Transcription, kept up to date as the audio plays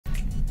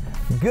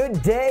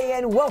Good day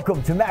and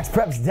welcome to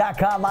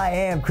MaxPreps.com. I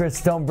am Chris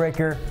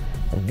Stonebreaker.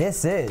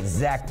 This is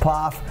Zach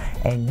Poff,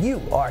 and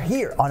you are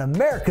here on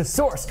America's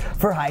source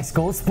for high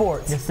school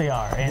sports. Yes, they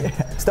are. And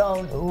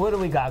Stone, what do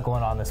we got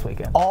going on this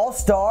weekend?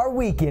 All-Star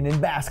Weekend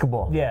in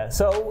basketball. Yeah,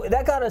 so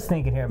that got us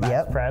thinking here,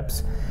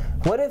 MaxPreps.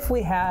 What if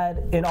we had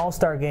an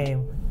all-star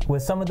game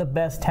with some of the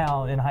best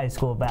talent in high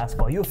school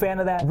basketball? You a fan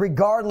of that?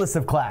 Regardless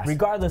of class.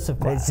 Regardless of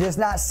class. It's just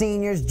not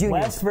seniors,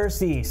 juniors. West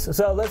versus East.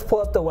 So let's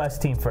pull up the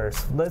West team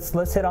first.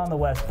 Let's hit on the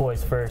West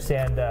boys first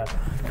and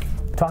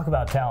talk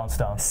about talent,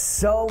 Stone.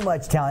 So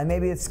much talent.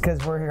 Maybe it's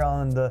because we're here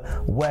on the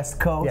West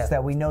Coast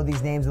that we know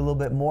these names a little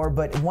bit more.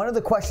 But one of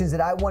the questions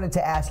that I wanted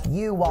to ask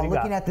you while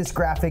looking at this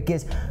graphic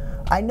is,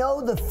 I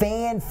know the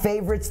fan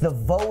favorites, the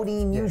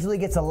voting usually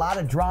gets a lot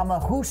of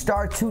drama. Who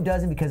starts, who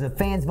doesn't, because of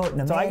fans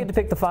voting. So I get to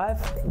pick the five?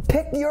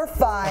 Pick your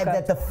five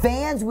that the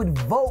fans would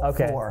vote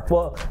for.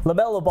 Well,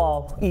 LaMelo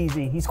Ball,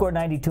 easy. He scored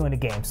 92 in a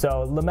game.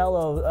 So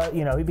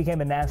LaMelo, he became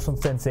a national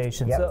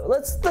sensation. So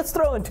let's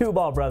throw in two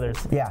Ball brothers.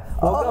 Yeah.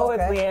 We'll go with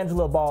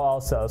LiAngelo Ball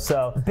also.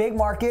 So big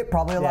market,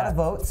 probably a lot of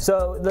votes.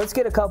 So let's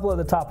get a couple of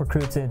the top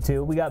recruits in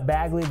too. We got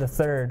Bagley the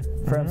third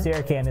from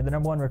Sierra Canyon, the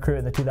 #1 recruit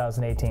in the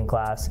 2018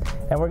 class.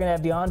 And we're going to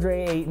have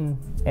DeAndre Ayton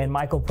and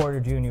Michael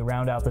Porter Jr.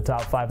 round out the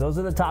top five. Those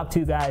are the top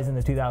two guys in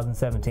the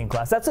 2017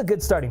 class. That's a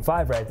good starting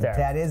five right there.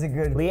 That is a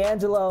good.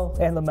 LiAngelo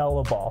and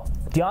LaMelo Ball.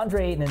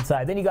 DeAndre Ayton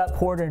inside. Then you got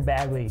Porter and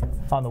Bagley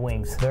on the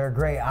wings. They're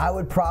great. I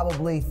would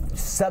probably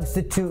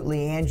substitute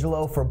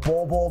LiAngelo for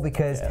Bol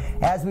because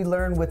as we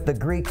learned with the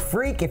Greek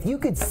Freak, if you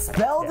could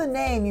spell the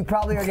name, you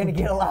probably are going to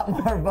get a lot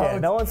more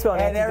votes. No one's spelling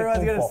it. And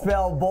everyone's going to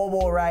spell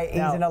Bol right.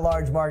 He's in a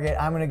large market.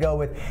 I'm going to go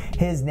with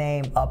his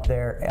name up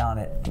there on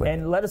it.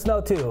 And let us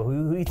know too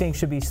who you think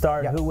should be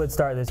starting, who would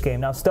start this game.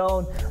 Now,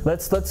 Stone,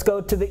 let's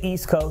go to the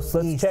East Coast.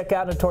 Let's check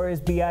out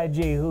Notorious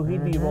B.I.G., who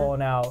he'd be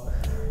rolling out.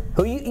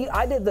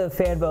 I did the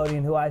fan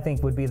voting, who I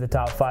think would be the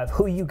top five.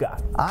 Who you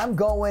got? I'm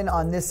going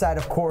on this side,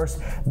 of course.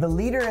 The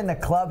leader in the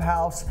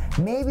clubhouse,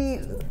 maybe,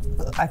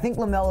 I think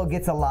LaMelo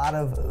gets a lot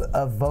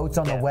of votes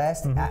on the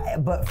West,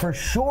 but for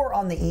sure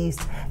on the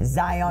East,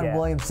 Zion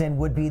Williamson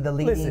would be the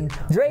leading.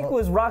 Listen, Drake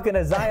was rocking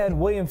a Zion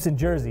Williamson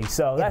jersey,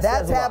 so if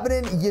that's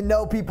happening, you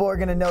know people are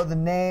going to know the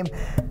name.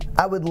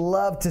 I would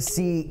love to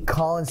see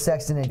Colin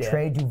Sexton and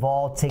Trey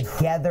Duvall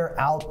together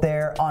out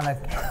there on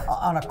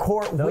a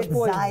court with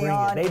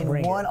Zion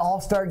in one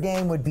All-Star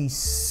game. Would be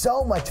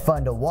so much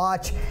fun to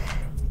watch.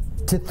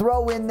 To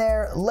throw in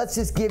there, let's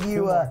just give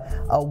you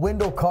a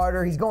Wendell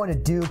Carter. He's going to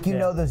Duke. You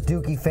know those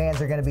Dookie fans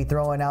are going to be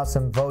throwing out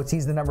some votes.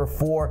 He's the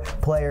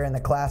 #4 player in the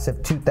class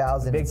of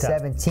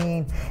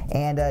 2017.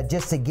 And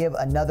just to give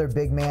another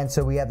big man,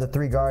 so we have the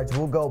three guards,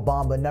 we'll go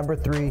Bamba,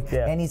 #3.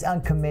 And he's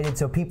uncommitted,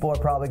 so people are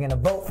probably going to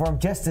vote for him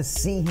just to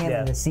see him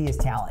and to see his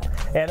talent.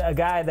 And a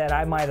guy that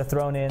I might have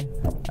thrown in,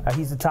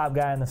 he's the top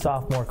guy in the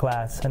sophomore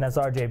class, and that's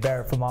R.J.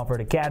 Barrett from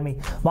Montford Academy.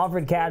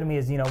 Montford Academy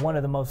is, one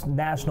of the most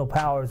national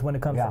powers when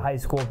it comes to high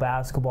school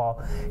basketball.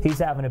 He's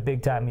having a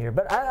big time year,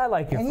 but I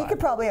like your. And you could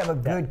probably have a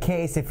good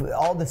case if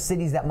all the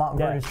cities that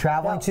Montford is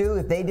traveling to,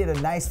 if they did a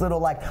nice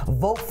little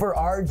vote for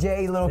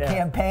RJ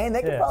campaign,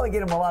 they could probably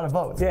get him a lot of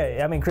votes.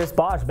 Yeah, I mean Chris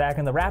Bosh back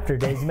in the Raptor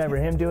days, you remember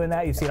him doing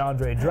that? You've seen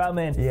Andre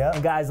Drummond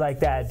and guys like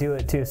that do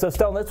it too. So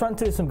Stone, let's run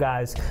through some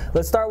guys.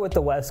 Let's start with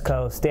the West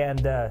Coast, and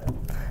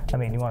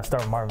you want to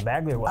start with Marvin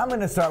Bagley or what? I'm going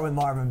to start with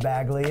Marvin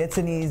Bagley. It's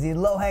an easy,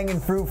 low-hanging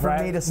fruit for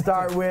me to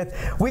start with.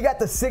 We got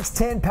the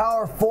 6'10"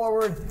 power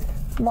forward.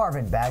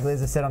 Marvin Bagley,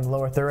 as I said, on the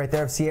lower third right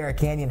there of Sierra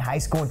Canyon High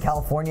School in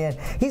California.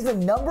 He's the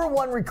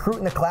 #1 recruit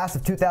in the class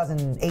of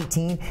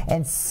 2018,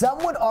 and some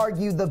would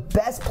argue the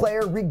best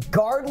player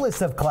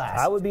regardless of class.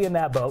 I would be in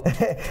that boat.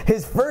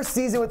 His first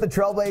season with the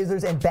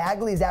Trailblazers, and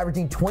Bagley is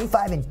averaging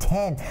 25 and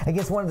 10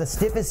 against one of the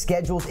stiffest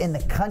schedules in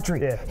the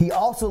country. He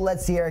also led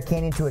Sierra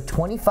Canyon to a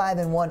 25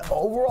 and 1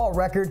 overall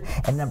record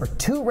and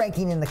 #2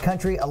 ranking in the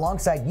country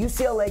alongside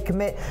UCLA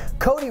commit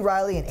Cody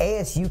Riley and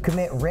ASU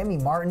commit Remy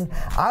Martin.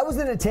 I was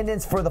in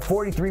attendance for the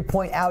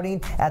 43-point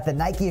outing at the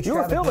Nike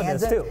Extravaganza. You were filming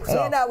this too.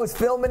 And I was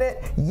filming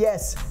it.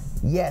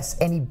 Yes,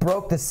 and he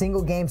broke the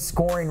single-game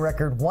scoring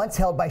record once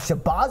held by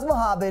Shabazz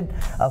Muhammad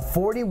of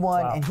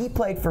 41, and he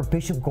played for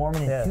Bishop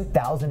Gorman in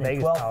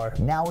 2012.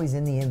 Now he's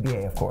in the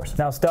NBA, of course.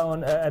 Now,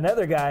 Stone,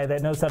 another guy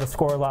that knows how to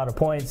score a lot of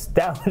points,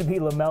 that would be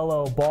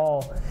LaMelo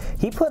Ball.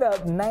 He put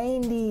up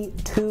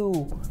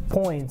 92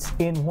 points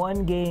in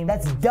one game.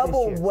 That's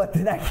double what the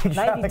Nike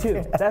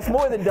 92. That's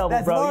more than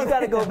double, bro. You got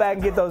to go back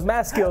and get those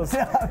math skills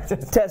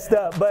test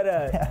up. But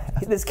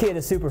this kid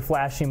is super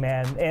flashy,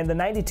 man. And the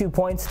 92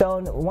 points,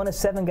 Stone, one of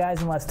 7 guys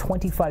in the last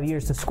 25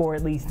 years to score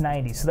at least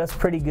 90, so that's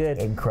pretty good.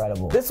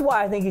 Incredible. This is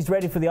why I think he's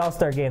ready for the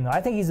All-Star game, though.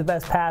 I think he's the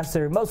best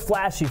passer, most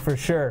flashy for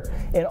sure,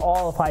 in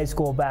all of high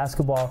school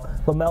basketball.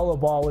 LaMelo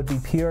Ball would be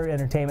pure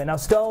entertainment. Now,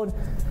 Stone,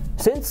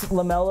 since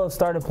LaMelo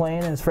started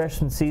playing in his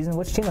freshman season,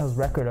 what's Chino's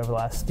record over the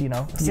last,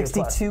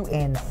 62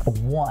 and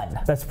 1.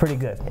 That's pretty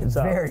good.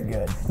 Very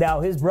good.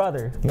 Now, his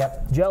brother,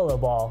 Jello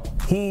Ball,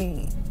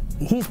 he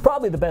he's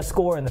probably the best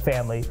scorer in the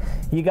family.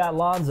 You got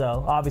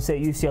Lonzo,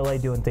 obviously at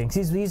UCLA doing things.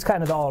 He's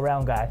kind of the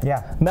all-around guy.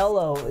 Yeah.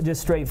 Melo,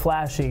 just straight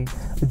flashy.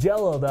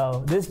 Jello,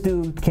 though, this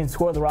dude can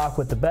score the rock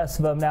with the best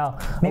of them. Now,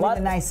 maybe the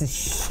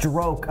nicest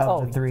stroke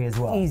of the three as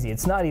well. Easy.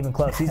 It's not even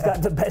close. He's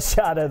got the best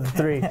shot of the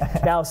three.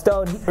 Now,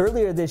 Stone,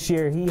 earlier this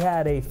year, he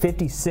had a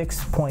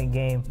 56-point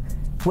game.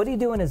 What do you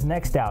do in his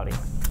next outing?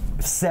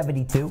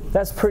 72.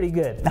 That's pretty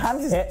good. I'm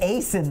just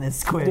acing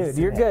this quiz. Dude,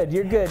 you're good.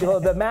 You're good. Well,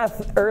 the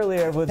math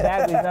earlier with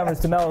Bagley's numbers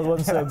to Melo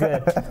wasn't so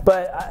good.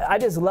 But I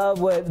just love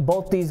what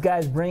both these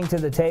guys bring to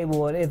the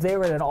table. And if they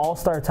were in an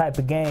all-star type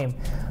of game,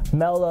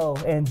 Melo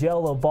and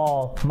Jello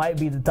Ball might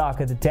be the talk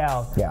of the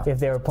town if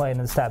they were playing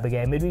this type of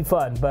game. It'd be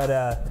fun.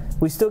 But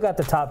we still got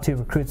the top 2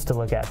 recruits to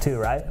look at too,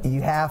 right?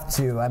 You have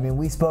to. I mean,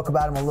 we spoke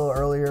about them a little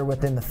earlier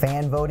within the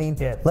fan voting.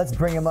 Yeah. Let's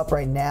bring them up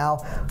right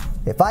now.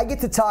 If I get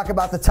to talk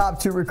about the top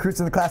 2 recruits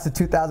in the class of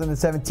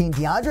 2017,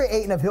 DeAndre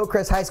Ayton of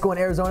Hillcrest High School in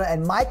Arizona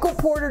and Michael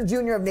Porter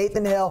Jr. of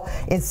Nathan Hale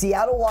in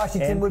Seattle,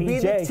 Washington would be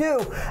the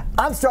 2.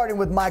 I'm starting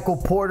with Michael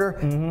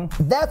Porter.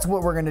 That's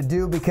what we're going to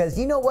do because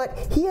you know what?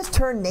 He has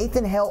turned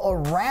Nathan Hale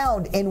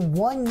around in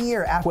 1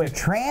 year after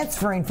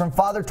transferring from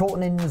Father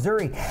Tolton in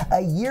Missouri.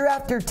 A year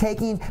after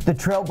taking the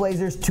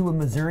Trailblazers to a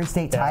Missouri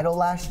State title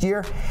last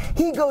year,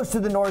 he goes to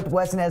the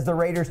Northwest and has the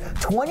Raiders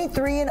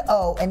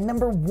 23-0 and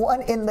number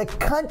 1 in the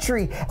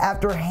country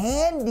after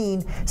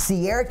handing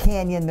Sierra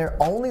Canyon their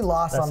only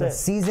loss on the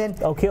season.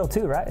 Oak Hill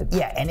too, right?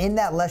 Yeah, and in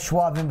that Les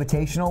Schwab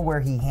Invitational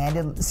where he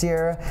handed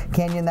Sierra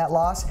Canyon that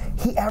loss,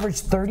 he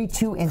averaged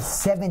 32 and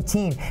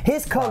 17.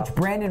 His coach,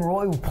 Brandon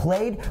Roy, who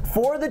played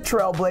for the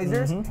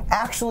Trailblazers,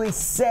 actually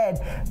said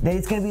that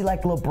it's going to be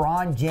like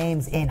LeBron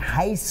James in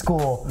high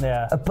school,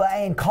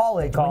 but in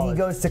college, when he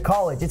goes to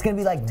college. It's going to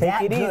be like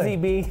that good. Take it easy,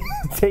 B.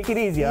 Take it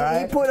easy, all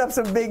right? He put up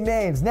some big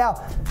names.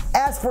 Now,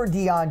 as for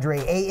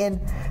DeAndre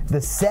Ayton, the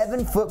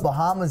 7-foot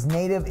Bahamas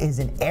native is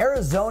an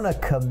Arizona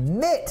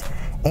commit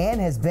and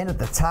has been at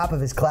the top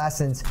of his class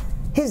since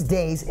his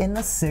days in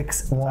the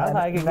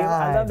 619.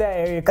 I love that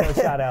area code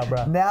shout out,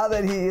 bro. Now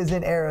that he is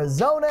in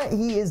Arizona,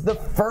 he is the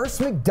first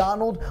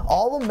McDonald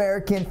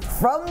All-American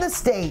from the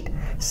state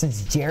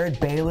since Jared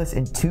Bayless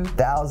in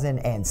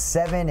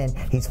 2007, and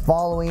he's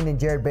following in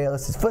Jared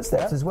Bayless's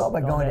footsteps as well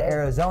by going to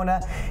Arizona.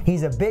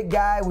 He's a big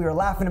guy. We were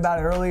laughing about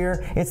it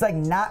earlier. It's like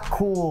not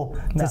cool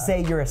to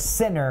say you're a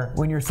center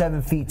when you're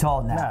 7 feet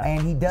tall now.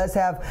 And he does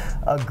have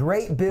a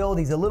great build.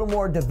 He's a little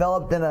more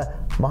developed than a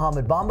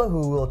Mohamed Bamba,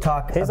 who we'll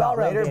talk about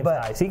later,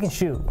 but nice. He can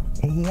shoot.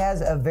 He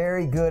has a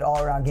very good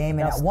all-around game,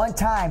 and at one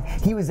time,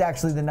 he was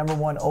actually the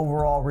 #1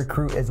 overall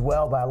recruit as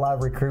well by a lot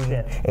of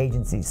recruiting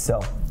agencies.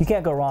 So you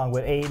can't go wrong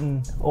with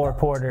Ayton or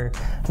Porter.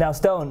 Now,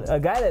 Stone, a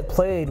guy that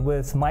played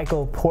with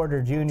Michael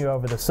Porter Jr.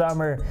 over the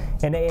summer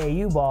in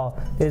AAU ball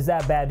is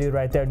that bad dude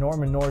right there,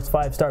 Norman North's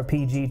 5-star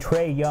PG,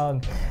 Trae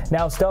Young.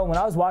 Now, Stone, when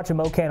I was watching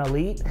MoCan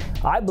Elite,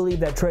 I believe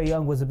that Trae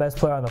Young was the best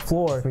player on the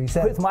floor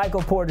with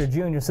Michael Porter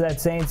Jr., so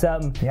that's saying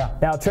something.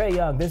 Now, Trae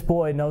Young, this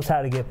boy knows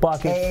how to get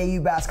buckets.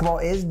 AAU basketball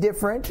is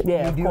different.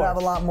 You do have a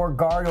lot more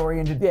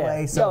guard-oriented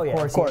play, so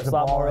of course, a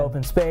lot more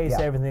open space,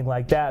 everything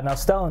like that. Now,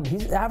 Stone,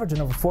 he's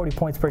averaging over 40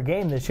 points per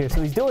game this year,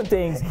 so he's doing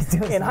things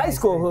in high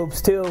school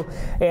hoops too.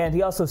 And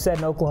he also set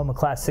an Oklahoma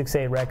Class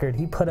 6A record.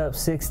 He put up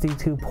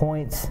 62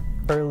 points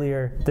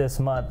earlier this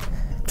month.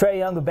 Trae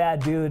Young, a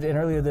bad dude, and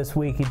earlier this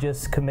week he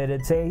just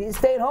committed, he's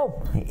staying home.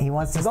 He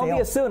wants to He's stay going to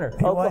be a Sooner,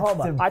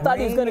 Oklahoma. I thought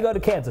he was going to go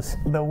to Kansas.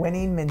 The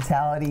winning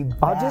mentality back.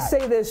 I'll just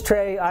say this,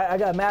 Trae. I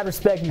got mad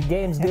respect. Your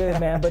game's good,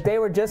 man, but they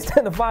were just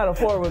in the Final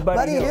Four with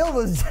Buddy Hield. Hield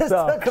was just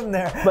took him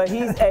there. But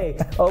he's,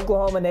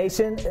 Oklahoma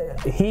Nation,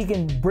 he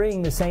can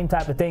bring the same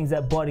type of things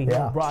that Buddy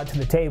Hield brought to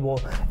the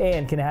table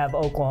and can have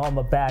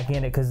Oklahoma back in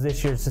it because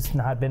this year's just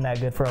not been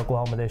that good for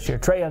Oklahoma this year.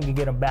 Trae Young can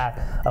get him back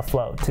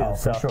afloat, too.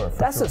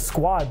 That's a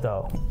squad,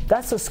 though.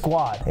 That's a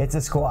squad. It's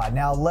a squad.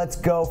 Now let's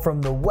go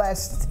from the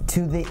west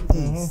to the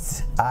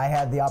east. I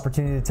had the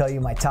opportunity to tell you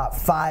my top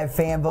 5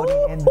 fan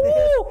voting, and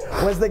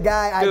this was the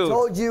guy I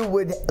told you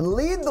would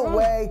lead the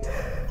way.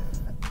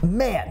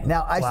 Man,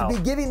 now I should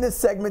be giving this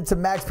segment to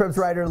MaxPreps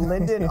writer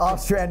Lyndon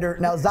Ostrander.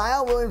 Now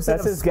Zion Williamson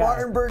of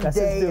Spartanburg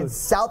Day in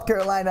South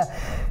Carolina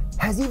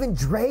has even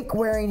Drake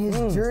wearing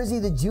his jersey.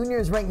 The junior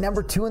is ranked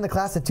 #2 in the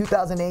class of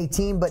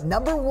 2018, but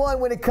 #1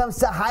 when it comes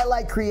to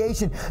highlight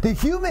creation. The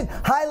human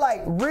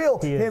highlight reel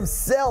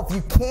himself.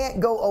 You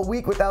can't go a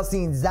week without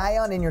seeing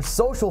Zion in your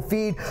social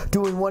feed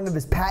doing one of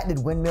his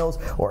patented windmills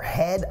or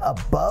head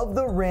above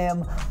the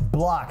rim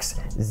blocks.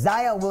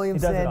 Zion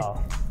Williamson. He does it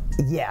all.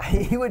 Yeah,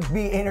 he would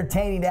be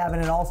entertaining to have in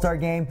an all-star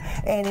game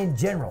and in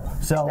general.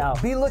 So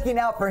be looking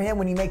out for him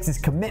when he makes his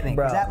commitment,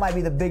 because that might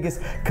be the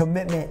biggest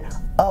commitment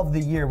of the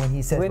year when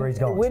he says where he's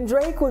going. When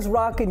Drake was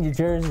rocking your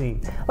jersey,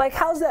 like,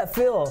 how's that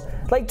feel?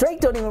 Like, Drake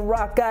don't even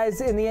rock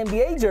guys in the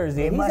NBA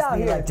jersey. It He's must out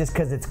be here like just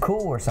because it's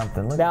cool or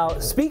something. Now,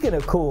 speaking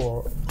of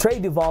cool, Trey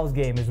Duvall's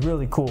game is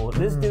really cool.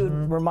 This dude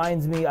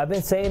reminds me, I've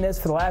been saying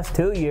this for the last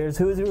 2 years.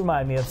 Who does he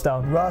remind me of,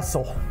 Stone?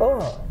 Russell.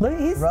 Oh, look,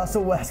 he's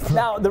Russell Westbrook.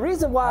 Now, the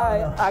reason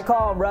why I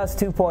call him Russ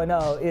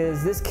 2.0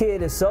 is this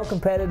kid is so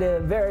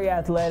competitive, very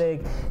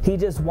athletic. He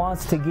just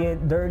wants to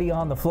get dirty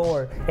on the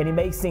floor, and he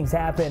makes things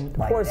happen.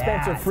 Like Poor that.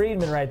 Spencer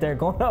Friedman right there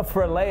going up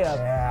for a layup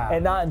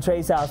and not in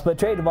Trey's house. But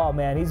Trey Duvall,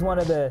 man, he's one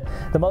of the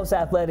most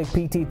athletic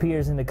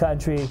PTPers in the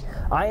country.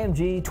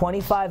 IMG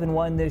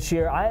 25-1 this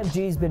year.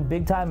 IMG's been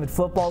big time in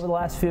football over the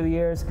last few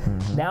years.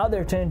 Now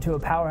they're turned into a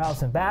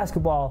powerhouse in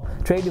basketball.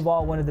 Trey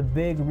Duvall, one of the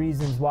big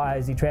reasons why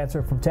is he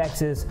transferred from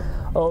Texas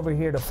over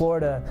here to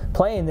Florida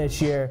playing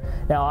this year.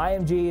 Now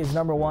IMG is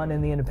 #1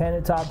 in the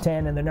independent top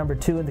 10 and they're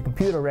 #2 in the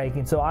computer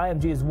ranking. So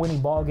IMG is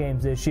winning ball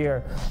games this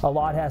year. A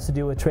lot has to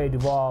do with Trey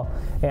Duvall,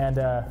 and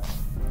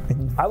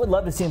I would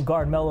love to see him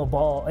guard Melo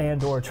Ball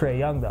and or Trae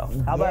Young, though.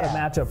 How about a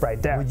matchup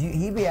right there?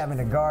 He'd be having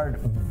to guard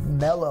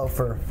Melo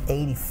for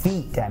 80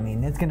 feet. I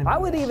mean, it's going to be... I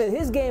would even,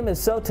 his game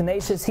is so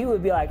tenacious, he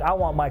would be like, I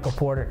want Michael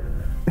Porter.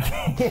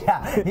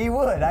 Yeah, he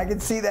would. I can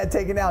see that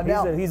taken out.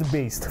 He's a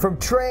beast. From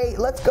Trey,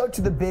 let's go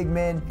to the big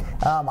men.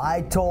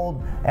 I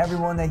told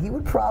everyone that he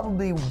would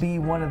probably be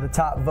one of the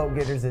top vote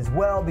getters as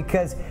well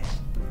because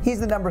he's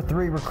the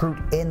 #3 recruit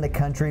in the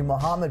country.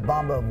 Mohamed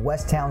Bamba of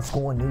Westtown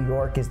School in New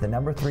York is the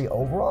 #3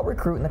 overall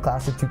recruit in the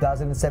class of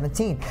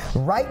 2017.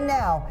 Right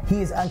now,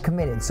 he is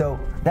uncommitted, so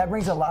that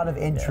brings a lot of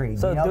intrigue.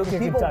 So Duke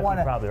and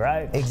Kentucky probably,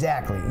 right?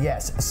 Exactly,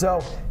 yes. So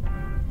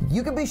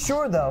you can be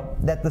sure, though,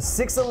 that the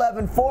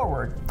 6'11"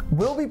 forward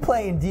will be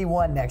playing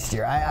D1 next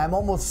year. I'm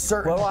almost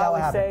certain that will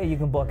happen. Say you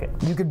can book it.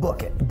 You can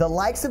book it. The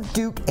likes of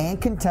Duke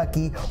and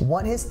Kentucky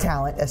want his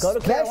talent,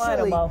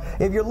 especially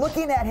if you're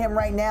looking at him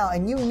right now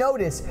and you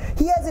notice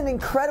he has an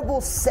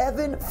incredible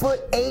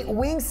 7'8"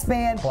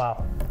 wingspan.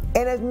 Wow.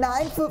 And a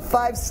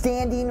 9'5"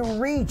 standing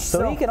reach.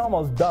 So he can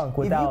almost dunk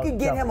without. If you could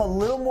get him a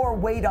little more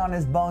weight on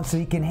his bones so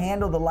he can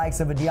handle the likes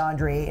of a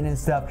DeAndre Ayton and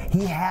stuff,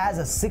 he has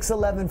a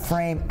 6'11"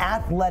 frame,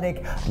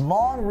 athletic,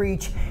 long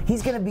reach.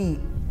 He's going to be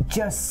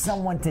just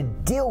someone to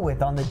deal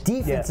with on the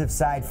defensive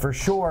side for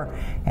sure.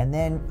 And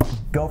then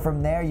go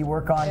from there. You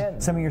work on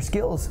some of your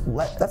skills.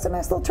 That's a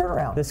nice little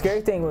turnaround. The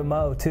scary thing with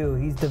Mo, too,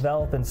 he's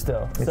developing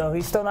still. So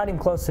he's still not even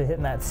close to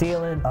hitting that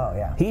ceiling. Oh,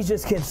 yeah. He's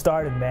just getting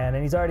started, man.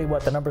 And he's already,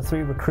 what, the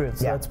 #3 recruit.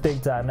 So that's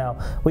big time. Now,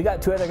 we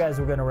got 2 other guys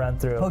we're going to run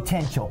through.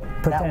 Potential.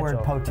 That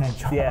word,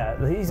 potential. Yeah,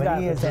 he's got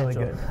potential. Is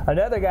really good.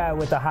 Another guy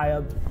with a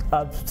high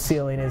up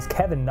ceiling is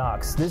Kevin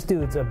Knox. This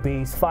dude's a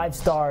beast.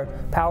 5-star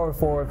power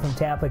forward from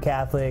Tampa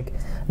Catholic.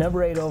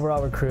 #8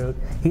 overall recruit.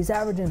 He's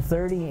averaging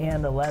 30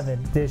 and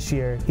 11 this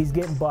year. He's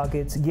getting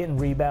buckets, getting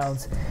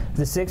rebounds.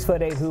 The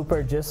 6'8"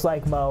 hooper, just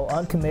like Mo,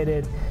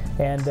 uncommitted,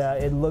 and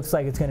it looks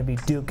like it's going to be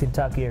Duke,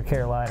 Kentucky, or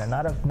Carolina.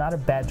 Not a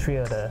bad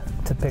trio to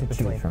pick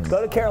between.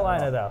 Go to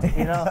Carolina though.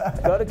 You know,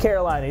 go to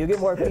Carolina. You'll get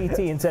more PT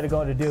instead of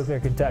going to Duke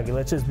or Kentucky.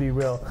 Let's just be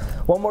real.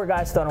 One more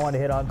guy Stone I want to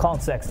hit on. Colin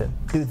Sexton.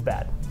 Dude's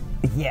bad.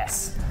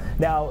 Yes.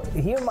 Now,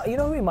 you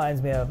know who he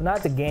reminds me of?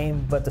 Not the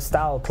game, but the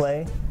style of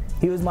play.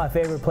 He was my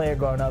favorite player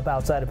growing up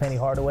outside of Penny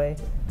Hardaway.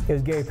 It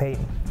was Gary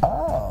Payton.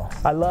 Oh.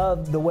 I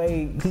love the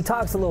way he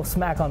talks a little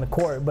smack on the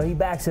court, but he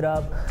backs it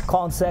up.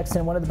 Colin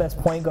Sexton, one of the best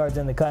point guards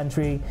in the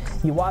country.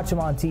 You watch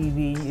him on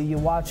TV, you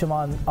watch him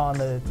on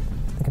the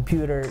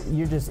computer,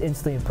 you're just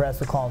instantly impressed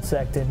with Colin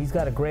Sexton. He's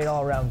got a great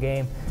all-around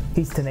game.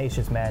 He's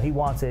tenacious, man. He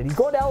wants it. He's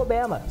going to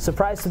Alabama.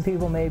 Surprise some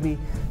people, maybe.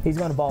 He's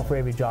going to ball for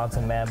Avery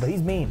Johnson, man. But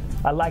he's mean.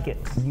 I like it.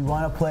 You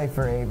want to play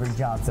for Avery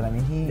Johnson. I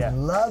mean, he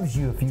loves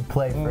you if you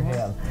play for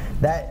him.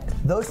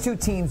 Those 2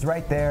 teams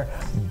right there,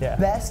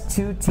 best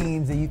 2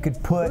 teams that you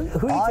could put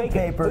on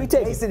paper.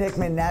 Jason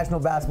Hickman, National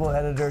Basketball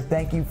Editor,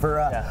 thank you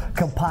for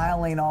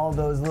compiling all of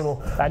those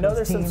little I know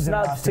there's some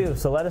snubs, too,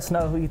 so let us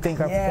know who you think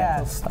are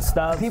potential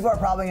snubs. People are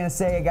probably going to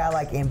say a guy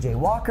like MJ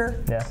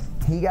Walker. Yeah.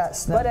 He got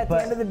snubbed. But at the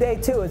end of the day,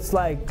 too, it's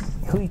like,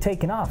 who are you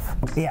taking off?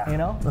 Yeah. You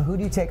know? But who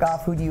do you take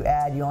off? Who do you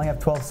add? You only have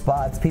 12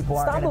 spots. People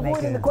aren't going to make it. Stop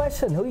avoiding the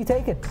question. Who are you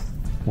taking?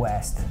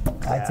 West.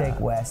 I take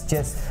West.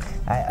 Just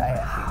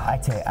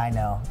I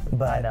know,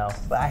 but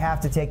I have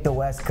to take the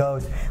West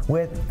Coast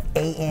with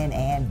Ayton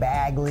and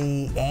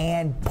Bagley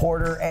and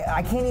Porter.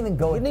 I can't even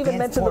go. You didn't even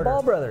mention the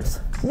Ball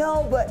brothers.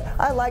 No, but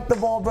I like the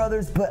Ball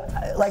brothers, but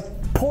like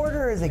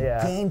Porter is a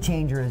game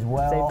changer as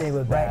well. Same thing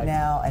with right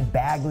now, and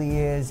Bagley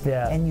is.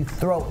 Yeah. And you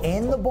throw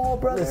in the Ball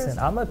brothers. Listen,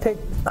 I'm gonna pick.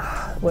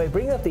 Wait,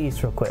 bring up the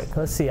East real quick.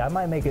 Let's see. I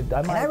might make it.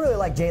 And I really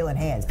like Jalen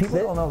Hands. People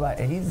don't know about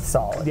it. He's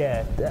solid.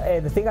 Yeah.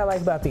 The thing I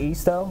like about the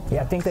East, though,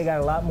 I think they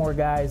got a lot more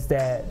guys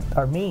that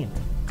are mean.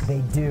 They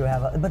do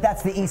have but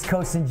that's the East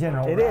Coast in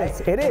general, It right? is.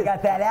 They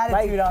got that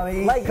attitude on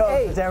the East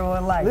Coast that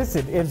everyone likes.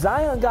 Listen, if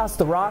Zion got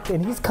the rock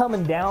and he's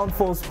coming down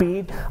full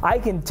speed, I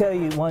can tell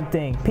you one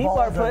thing. People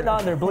are putting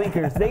on their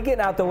blinkers. They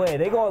getting out the way.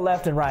 They going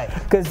left and right.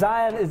 Because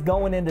Zion is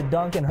going into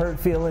dunk and hurt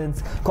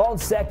feelings. Colin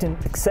Sexton,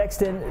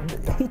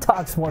 he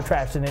talks more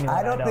trash than anyone.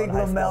 I don't think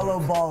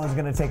LaMelo Ball is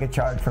going to take a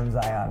charge from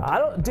Zion.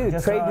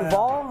 Dude, Trey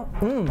Duval?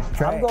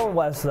 I'm going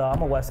West, though.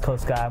 I'm a West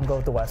Coast guy. I'm going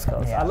with the West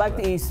Coast. Yeah, I like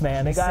the East,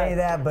 man. They say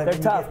that, but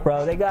they're tough,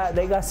 bro. They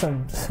got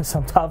some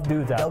tough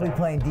dudes out there. They'll be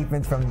playing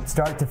defense from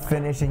start to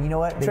finish, and you know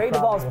what? Trey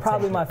Duval is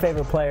probably my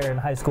favorite player in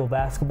high school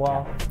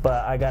basketball,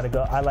 but I got to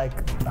go.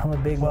 I'm a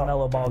big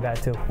LaMelo Ball guy,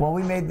 too. Well,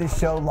 we made this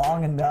show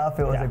long enough.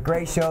 It was a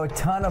great show, a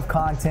ton of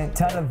content,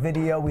 ton of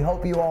video. We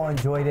hope you all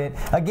enjoyed it.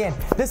 Again,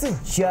 this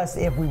is just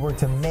if we were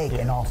to make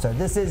an All-Star.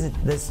 This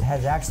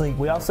has actually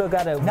we also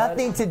got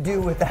nothing to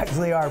do with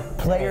actually our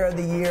Player of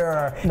the Year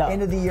or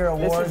End of the Year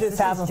awards. This is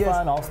just having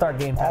fun. All-Star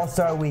game.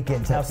 All-Star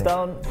weekend. Now,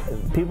 Stone,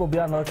 people be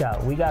on the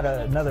lookout. We got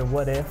another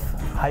What If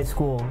high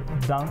school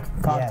dunk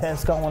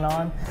contest going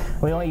on.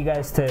 We want you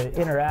guys to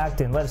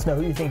interact and let us know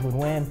who you think would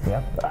win.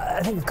 Yep.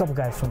 I think a couple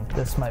guys from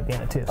this might be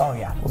in it too. Oh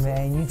yeah,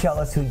 man! You tell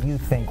us who you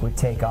think would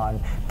take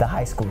on the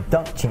high school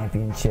dunk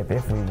championship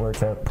if we were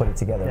to put it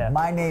together. Yeah.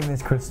 My name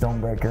is Chris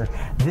Stonebreaker.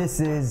 This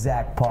is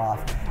Zach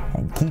Poff,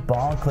 and keep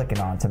on clicking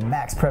on to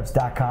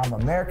MaxPreps.com,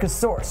 America's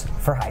source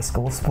for high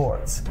school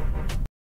sports.